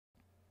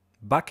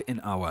back in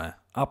our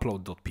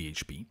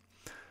upload.php,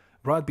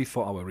 right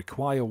before our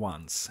require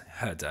once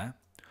header,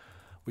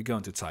 we're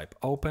going to type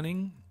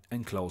opening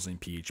and closing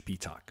PHP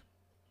tag.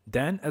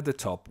 Then at the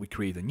top, we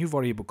create a new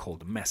variable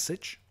called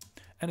message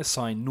and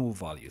assign null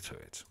value to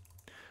it.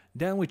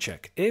 Then we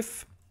check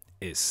if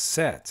is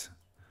set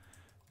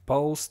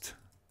post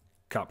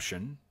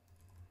caption.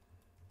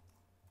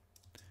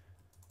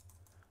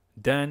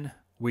 Then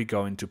we're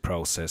going to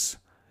process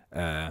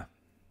the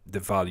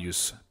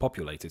values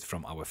populated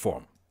from our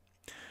form.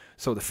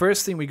 So the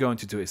first thing we're going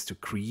to do is to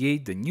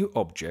create the new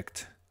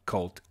object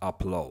called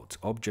upload,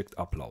 object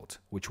upload,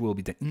 which will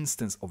be the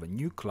instance of a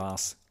new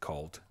class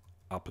called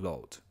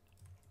upload.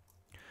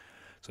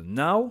 So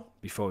now,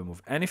 before we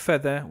move any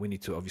further, we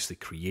need to obviously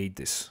create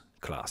this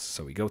class.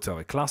 So we go to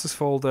our classes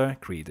folder,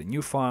 create a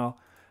new file,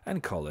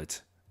 and call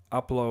it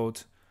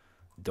upload.php.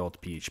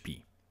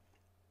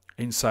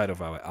 Inside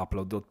of our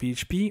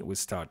upload.php, we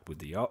start with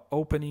the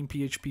opening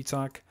PHP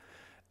tag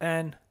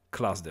and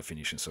class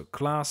definition. So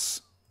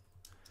class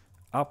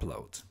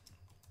upload.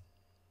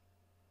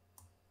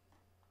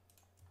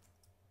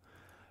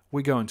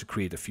 We're going to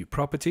create a few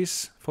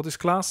properties for this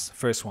class.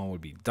 First one will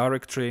be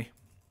directory.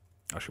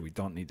 Actually, we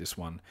don't need this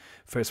one.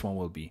 First one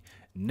will be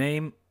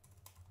name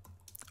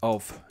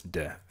of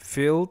the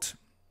field,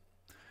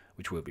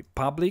 which will be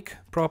public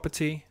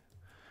property,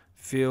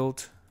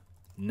 field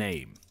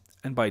name.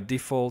 And by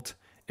default,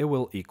 it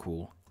will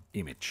equal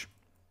image.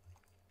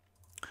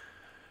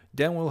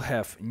 Then we'll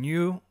have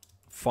new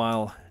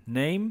file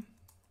name,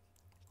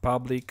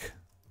 public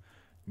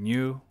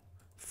new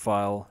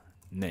file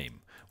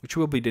name, which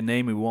will be the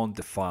name we want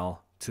the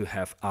file to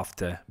have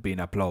after being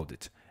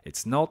uploaded.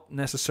 It's not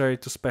necessary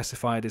to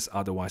specify this,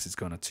 otherwise it's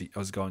going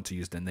to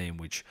use the name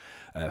which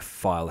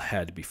file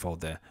had before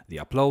the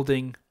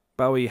uploading,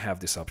 but we have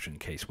this option in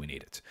case we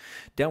need it.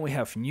 Then we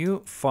have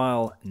new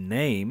file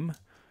name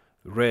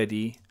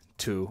ready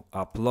to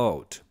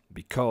upload,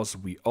 because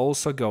we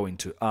also going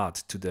to add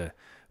to the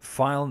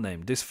file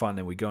name, this file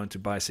name, we're going to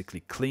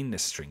basically clean the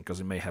string because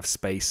it may have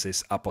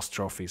spaces,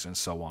 apostrophes and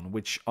so on,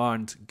 which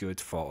aren't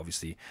good for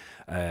obviously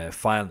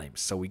file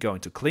names. So we're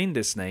going to clean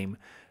this name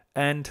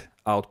and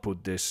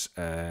output this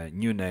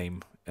new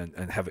name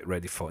and have it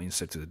ready for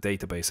insert to the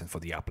database and for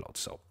the upload.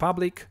 So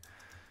public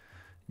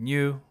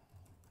new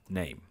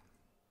name.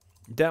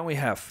 Then we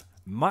have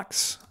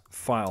max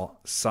file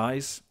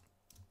size.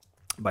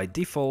 By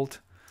default,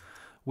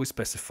 we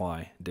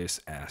specify this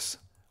as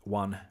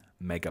 1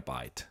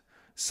 megabyte.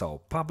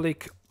 So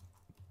public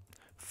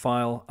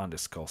file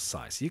underscore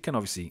size. You can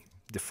obviously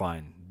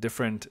define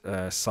different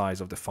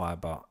size of the file,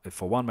 but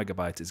for 1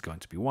 megabyte it's going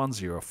to be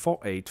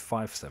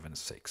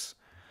 1048576.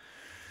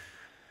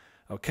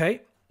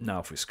 Okay, now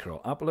if we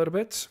scroll up a little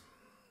bit,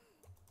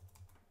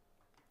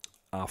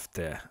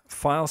 after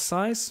file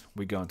size,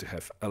 we're going to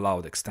have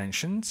allowed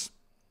extensions.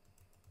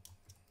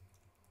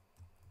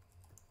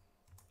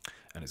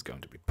 And it's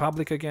going to be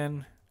public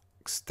again,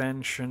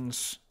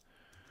 extensions,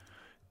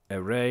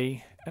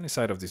 array, and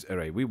inside of this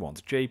array we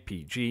want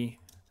JPG,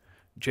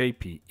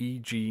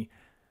 JPEG,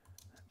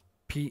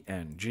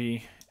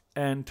 PNG,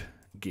 and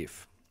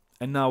GIF.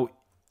 And now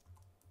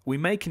we're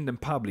making them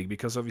public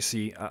because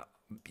obviously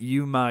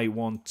you might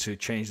want to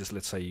change this.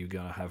 Let's say you're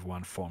gonna have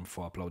one form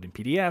for uploading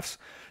PDFs,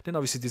 then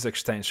obviously these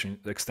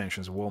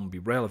extensions won't be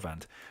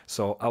relevant.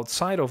 So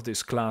outside of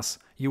this class,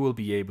 you will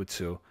be able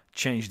to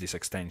change these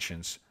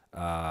extensions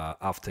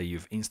after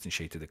you've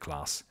instantiated the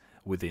class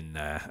within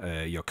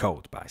your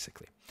code,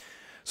 basically.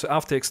 So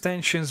after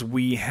extensions,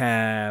 we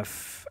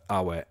have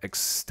our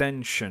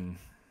extension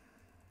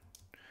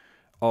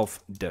of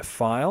the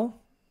file.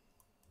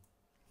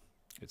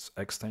 It's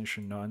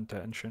extension, no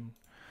intention.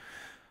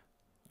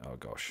 Oh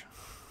gosh.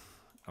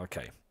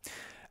 Okay.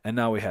 And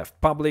now we have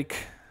public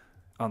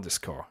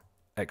underscore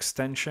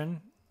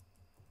extension.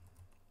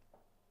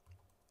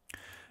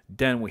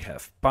 Then we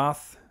have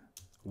path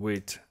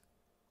with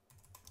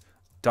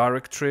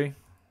directory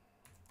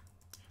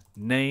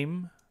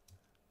name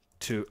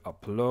to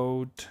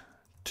upload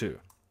to,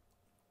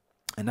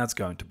 and that's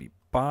going to be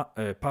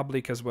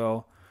public as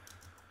well,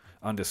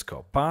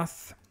 underscore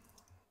path.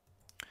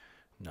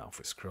 Now if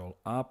we scroll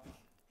up,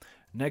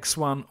 next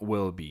one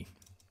will be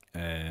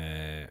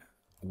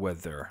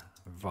whether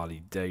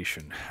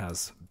validation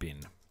has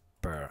been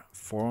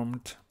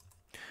performed.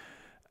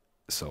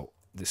 So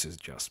this is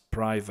just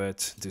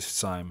private this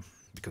time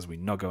because we're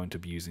not going to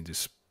be using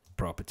this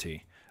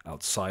property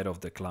outside of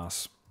the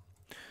class.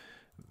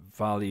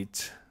 Valid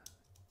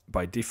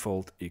by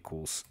default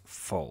equals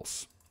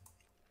false.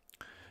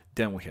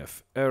 Then we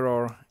have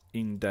error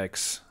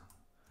index,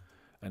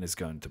 and it's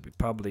going to be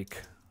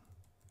public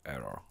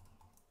error.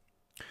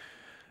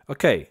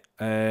 Okay,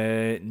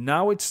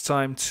 now it's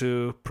time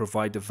to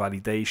provide the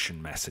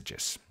validation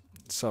messages.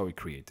 So we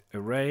create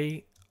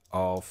array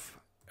of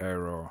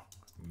error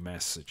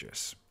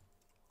messages,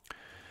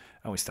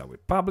 and we start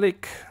with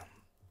public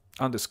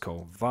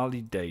underscore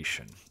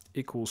validation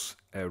equals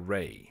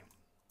array.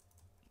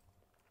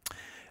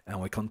 And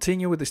we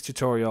continue with this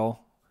tutorial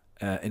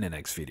in the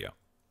next video.